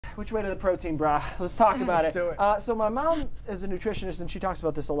which way to the protein, brah? Let's talk about Let's it. do it. So my mom is a nutritionist, and she talks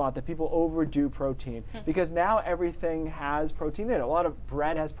about this a lot, that people overdo protein because now everything has protein in it. A lot of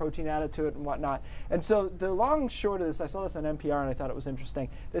bread has protein added to it and whatnot. And so the long and short of this, I saw this on NPR and I thought it was interesting.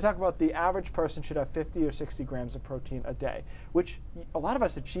 They talk about the average person should have 50 or 60 grams of protein a day, which a lot of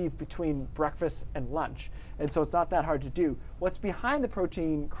us achieve between breakfast and lunch. And so it's not that hard to do. What's behind the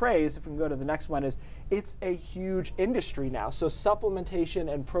protein craze, if we can go to the next one, is it's a huge industry now. So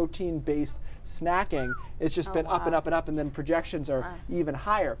supplementation and protein-based snacking has just been up and up and up, and then projections are even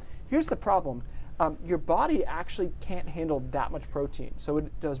higher. Here's the problem. Your body actually can't handle that much protein. So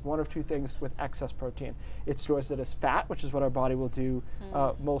it does one of two things with excess protein. It stores it as fat, which is what our body will do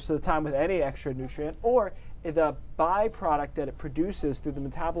most of the time with any extra nutrient, or the byproduct that it produces through the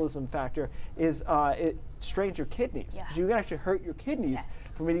metabolism factor is it strains your kidneys. Yeah. You can actually hurt your kidneys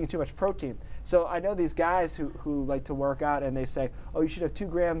from eating too much protein. So I know these guys who like to work out and they say, oh, you should have 2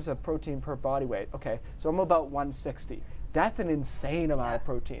 grams of protein per body weight. Okay, so I'm about 160. That's an insane amount of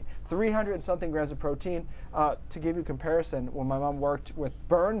protein. 300 and something grams of protein. To give you a comparison, when my mom worked with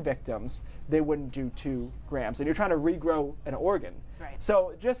burn victims, they wouldn't do 2 grams. And you're trying to regrow an organ. Right.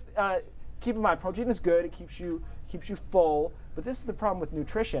 So just keep in mind, protein is good. It keeps you full. But this is the problem with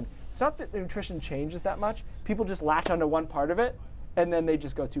nutrition. It's not that the nutrition changes that much. People just latch onto one part of it, and then they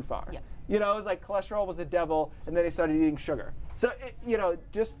just go too far. Yeah. You know, it was like cholesterol was the devil, and then they started eating sugar. So you know,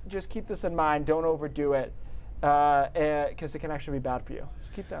 just keep this in mind. Don't overdo it, because it can actually be bad for you.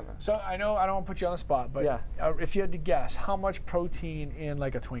 Just keep that in mind. So I know I don't want to put you on the spot, but if you had to guess, how much protein in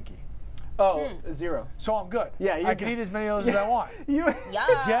like a Twinkie? Oh, 0. So I'm good. Yeah, I can eat as many of those as I want.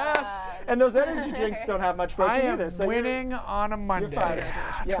 Yes. And those energy drinks don't have much protein either. So winning on a Monday.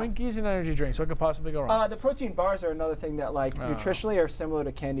 Twinkies and energy drinks. What could possibly go wrong? The protein bars are another thing that, like, nutritionally are similar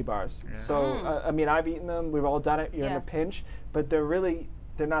to candy bars. Yeah. So I mean, I've eaten them. We've all done it. You're in a pinch, but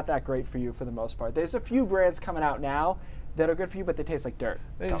they're not that great for you for the most part. There's a few brands coming out now that are good for you, but they taste like dirt.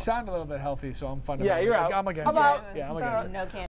 They sound a little bit healthy, so I'm fun. Yeah, you're out. I'm against it. Yeah, I'm against it. No candy.